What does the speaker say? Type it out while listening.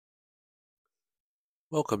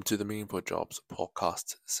Welcome to the Meaningful Jobs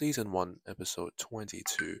Podcast, Season 1, Episode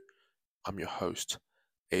 22. I'm your host,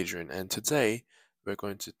 Adrian, and today we're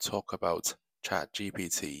going to talk about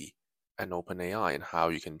ChatGPT and OpenAI and how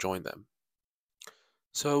you can join them.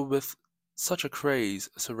 So, with such a craze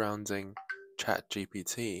surrounding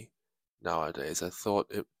ChatGPT nowadays, I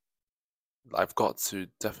thought I've got to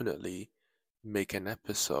definitely make an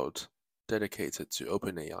episode dedicated to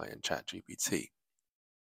OpenAI and ChatGPT.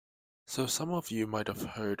 So, some of you might have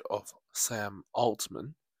heard of Sam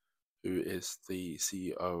Altman, who is the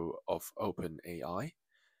CEO of OpenAI.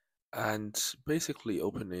 And basically,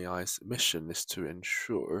 OpenAI's mission is to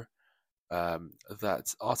ensure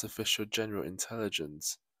that artificial general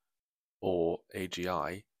intelligence, or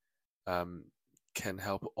AGI, um, can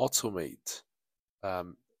help automate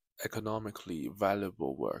um, economically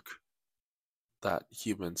valuable work that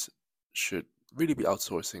humans should really be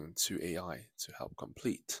outsourcing to AI to help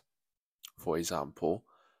complete. For example,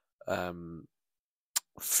 um,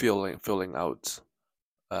 filling out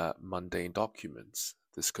mundane documents.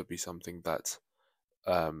 This could be something that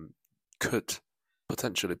um, could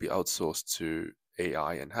potentially be outsourced to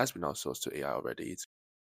AI and has been outsourced to AI already.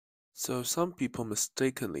 So some people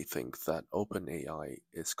mistakenly think that OpenAI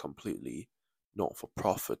is completely not for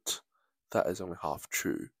profit. That is only half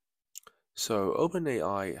true. So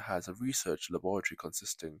OpenAI has a research laboratory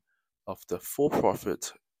consisting of the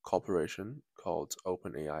for-profit corporation called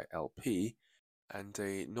OpenAI LP and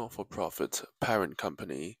a not-for-profit parent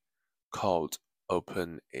company called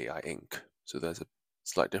OpenAI Inc. So there's a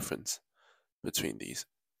slight difference between these.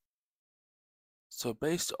 So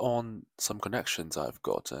based on some connections I've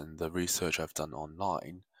got and the research I've done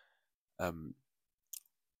online, um,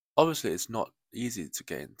 obviously it's not easy to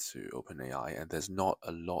get into OpenAI, and there's not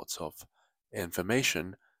a lot of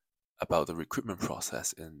information about the recruitment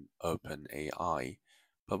process in OpenAI.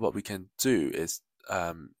 But what we can do is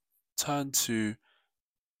turn to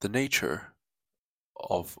the nature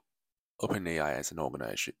of OpenAI as an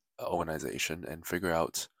organization and figure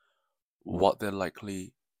out what they're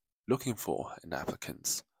likely looking for in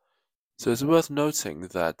applicants. So it's worth noting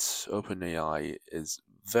that OpenAI is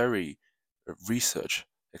very research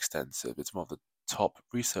extensive. It's one of the top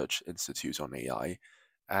research institutes on AI,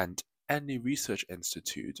 and any research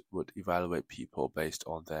institute would evaluate people based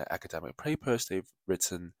on their academic papers they've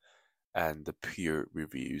written and the peer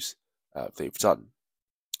reviews they've done.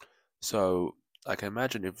 So I can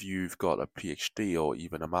imagine if you've got a PhD or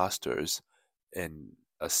even a master's in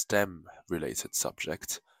a STEM related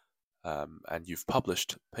subject, and you've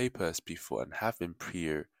published papers before and have been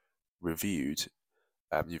peer reviewed,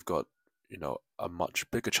 you've got a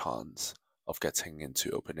much bigger chance of getting into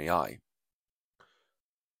OpenAI.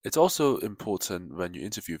 It's also important when you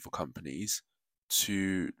interview for companies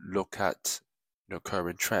to look at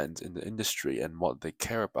current trends in the industry and what they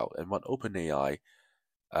care about, and what OpenAI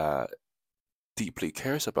uh, deeply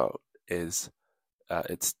cares about is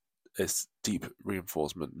its deep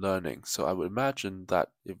reinforcement learning. So I would imagine that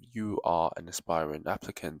if you are an aspiring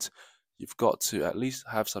applicant, you've got to at least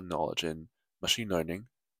have some knowledge in machine learning,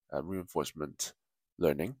 reinforcement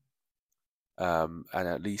learning, and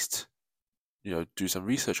at least do some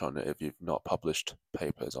research on it if you've not published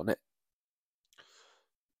papers on it.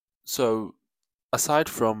 So aside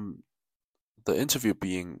from the interview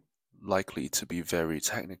being likely to be very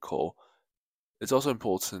technical, it's also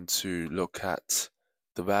important to look at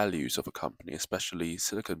the values of a company, especially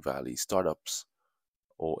Silicon Valley startups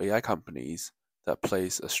or AI companies that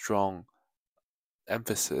place a strong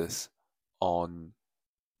emphasis on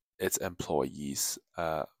its employees'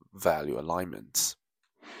 value alignments.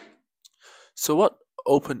 So, what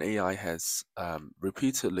OpenAI has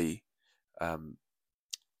repeatedly um,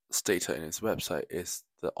 stated in its website is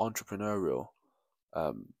the entrepreneurial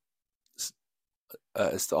um,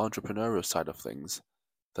 it's the entrepreneurial side of things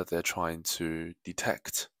that they're trying to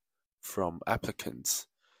detect from applicants.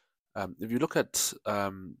 If you look at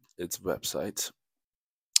its website,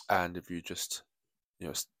 and if you just, you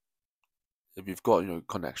know, if you've got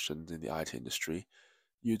connections in the IT industry,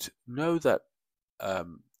 you'd know that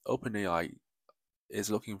OpenAI is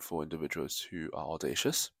looking for individuals who are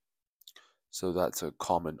audacious. So that's a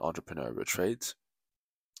common entrepreneurial trait.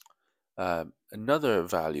 Another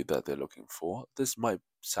value that they're looking for, this might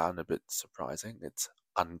sound a bit surprising, it's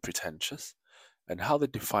unpretentious. And how they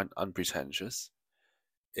define unpretentious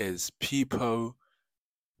is people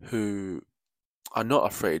who are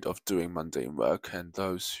not afraid of doing mundane work and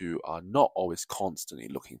those who are not always constantly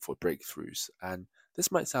looking for breakthroughs. And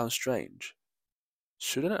this might sound strange.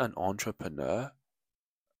 Shouldn't an entrepreneur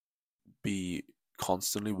be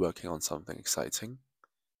constantly working on something exciting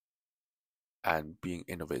and being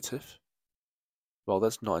innovative? Well,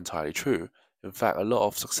 that's not entirely true. In fact, a lot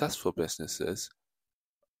of successful businesses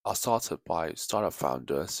are started by startup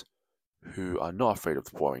founders who are not afraid of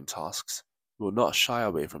the boring tasks, will not shy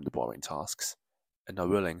away from the boring tasks, and are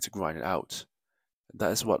willing to grind it out.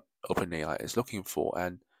 That is what OpenAI is looking for,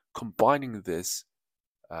 and combining this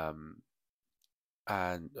um,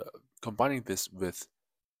 and combining this with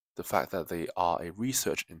the fact that they are a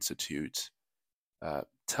research institute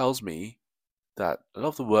tells me that a lot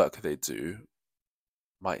of the work they do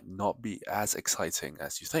might not be as exciting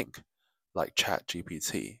as you think, like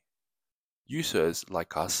ChatGPT. Users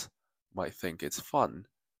like us might think it's fun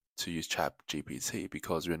to use ChatGPT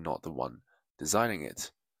because we're not the one designing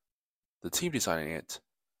it. The team designing it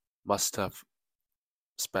must have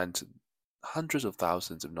spent hundreds of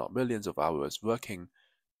thousands, if not millions, of hours working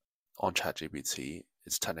on ChatGPT,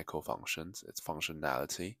 its technical functions, its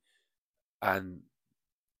functionality, and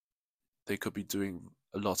they could be doing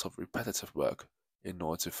a lot of repetitive work in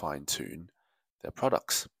order to fine tune their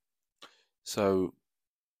products. So,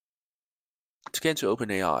 to get into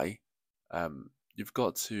OpenAI, you've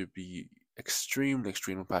got to be extremely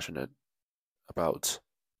passionate about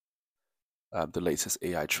the latest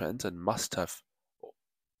AI trends and must have,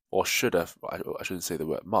 or should have, I shouldn't say the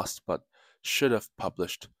word must, but should have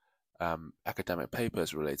published academic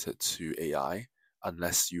papers related to AI,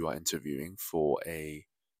 unless you are interviewing for a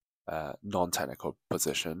non-technical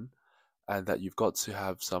position, and that you've got to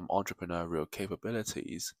have some entrepreneurial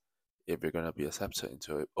capabilities if you're going to be accepted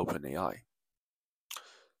into OpenAI.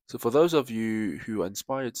 So for those of you who are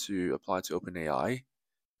inspired to apply to OpenAI,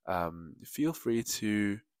 feel free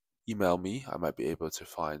to email me. I might be able to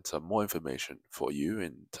find some more information for you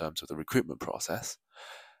in terms of the recruitment process.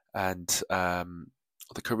 And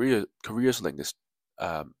the careers link is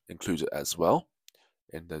included as well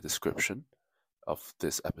in the description of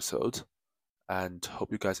this episode. And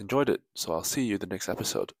hope you guys enjoyed it. So I'll see you in the next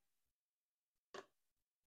episode.